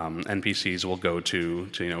NPCs will go to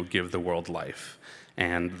give the world life.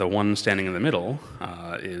 And the one standing in the middle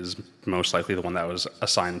is most likely the one that was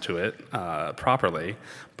assigned to it properly,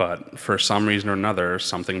 but for some reason or another,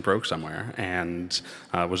 something broke somewhere and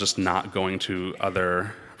was just not going to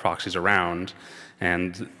other proxies around,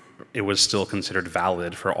 and it was still considered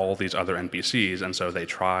valid for all these other NPCs, and so they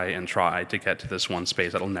try and try to get to this one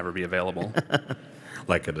space that'll never be available.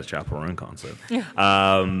 like at a Chaperone concert.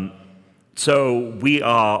 So we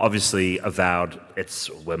are obviously Avowed.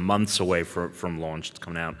 We're months away from launch. It's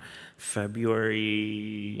coming out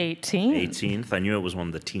February 18th. I knew it was one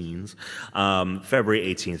of the teens. February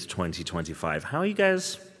 18th, 2025. How are you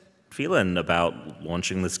guys feeling about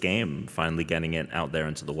launching this game, finally getting it out there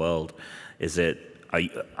into the world?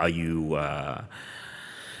 Are you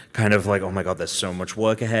kind of like, oh my God, there's so much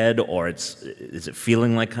work ahead, or is it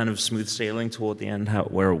feeling like kind of smooth sailing toward the end?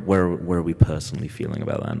 Where are we personally feeling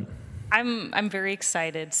about that? I'm very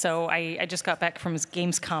excited. So I just got back from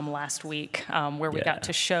Gamescom last week, where we got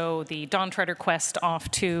to show the Dawn Treader quest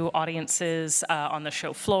off to audiences on the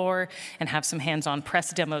show floor and have some hands-on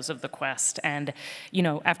press demos of the quest. And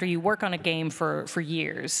after you work on a game for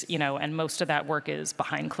years, and most of that work is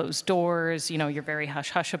behind closed doors, you're very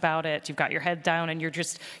hush-hush about it. You've got your head down, and you're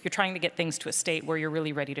trying to get things to a state where you're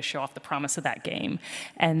really ready to show off the promise of that game.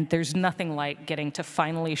 And there's nothing like getting to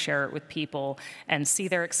finally share it with people and see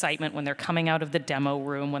their excitement when they're coming out of the demo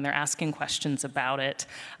room, when they're asking questions about it.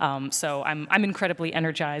 So I'm incredibly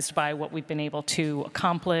energized by what we've been able to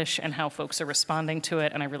accomplish and how folks are responding to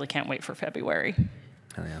it, and I really can't wait for February.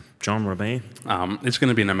 Hell yeah. John Rebay? It's going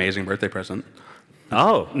to be an amazing birthday present.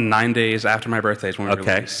 Oh. 9 days after my birthday is when we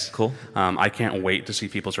release. Cool. I can't wait to see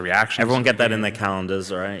people's reactions. Everyone get that in their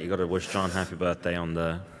calendars, all right? You got to wish John happy birthday on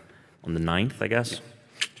the 9th, I guess. Yeah.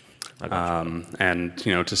 And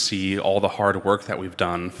to see all the hard work that we've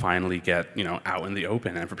done finally get out in the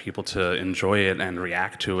open, and for people to enjoy it and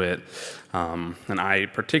react to it. And I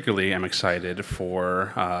particularly am excited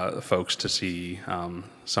for folks to see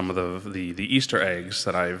some of the Easter eggs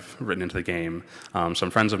that I've written into the game. Some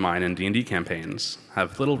friends of mine in D&D campaigns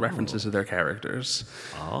have little references to their characters.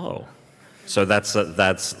 Oh. So that's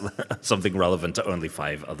something relevant to only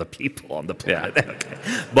 5 other people on the planet. Yeah. Okay.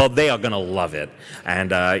 Well, they are gonna love it,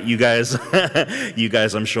 and you guys,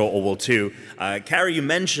 I'm sure all will too. Carrie, you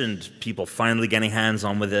mentioned people finally getting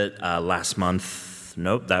hands-on with it last month.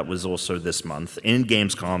 Nope, that was also this month in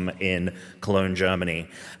Gamescom in Cologne, Germany.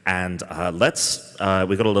 And we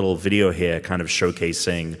got a little video here, kind of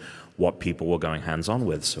showcasing what people were going hands-on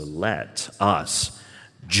with. So let us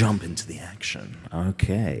jump into the action.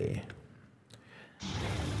 Okay.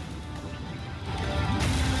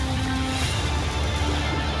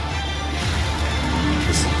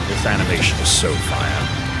 This animation is so fire.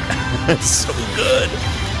 It's so good.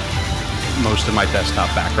 Most of my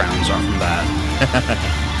desktop backgrounds are from that.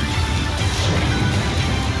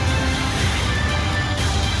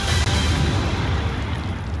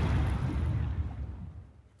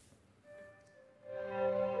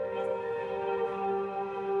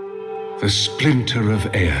 The splinter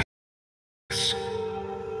of air.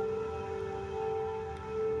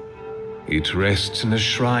 It rests in a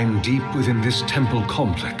shrine deep within this temple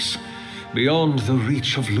complex, beyond the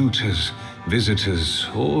reach of looters, visitors,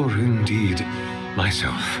 or indeed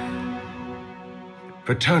myself.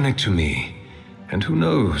 Return it to me, and who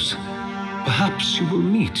knows, perhaps you will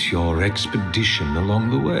meet your expedition along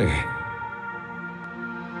the way.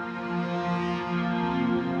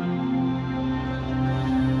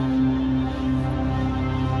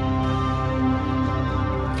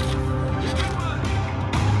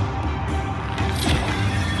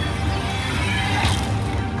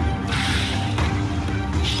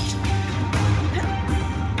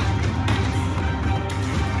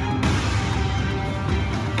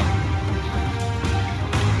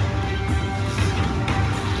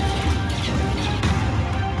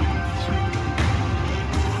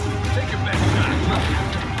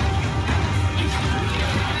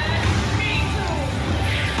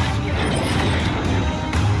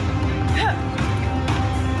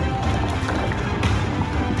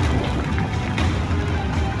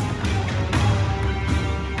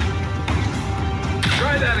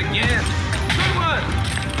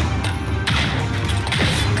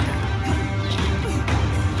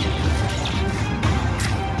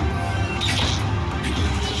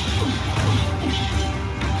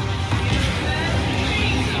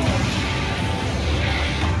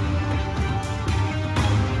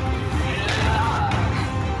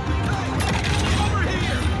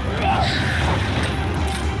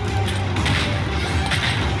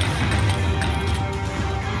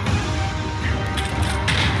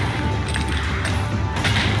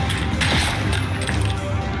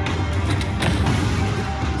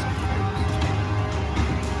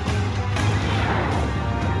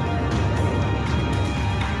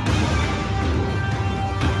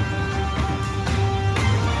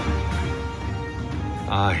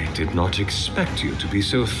 I did not expect you to be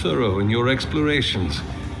so thorough in your explorations.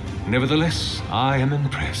 Nevertheless, I am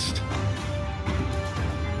impressed.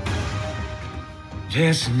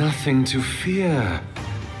 There's nothing to fear.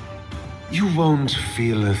 You won't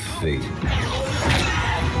feel a thing.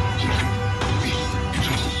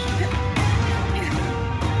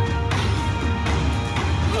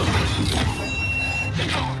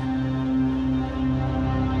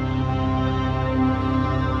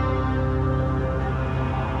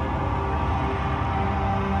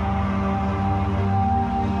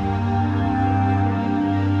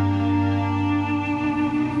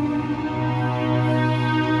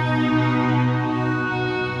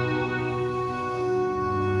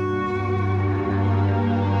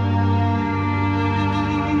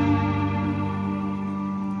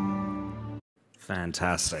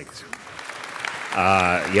 Fantastic.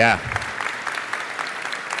 Yeah.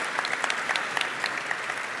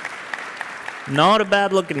 Not a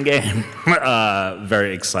bad looking game.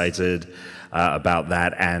 Very excited about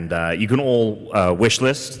that. And you can all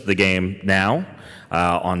wishlist the game now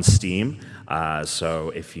on Steam.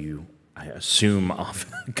 So if you, I assume, are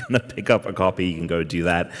going to pick up a copy, you can go do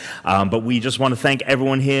that. But we just want to thank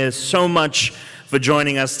everyone here so much for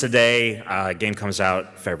joining us today. Game comes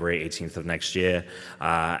out February 18th of next year.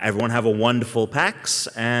 Everyone have a wonderful PAX,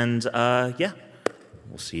 and yeah,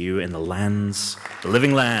 we'll see you in the lands, the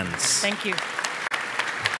living lands. Thank you.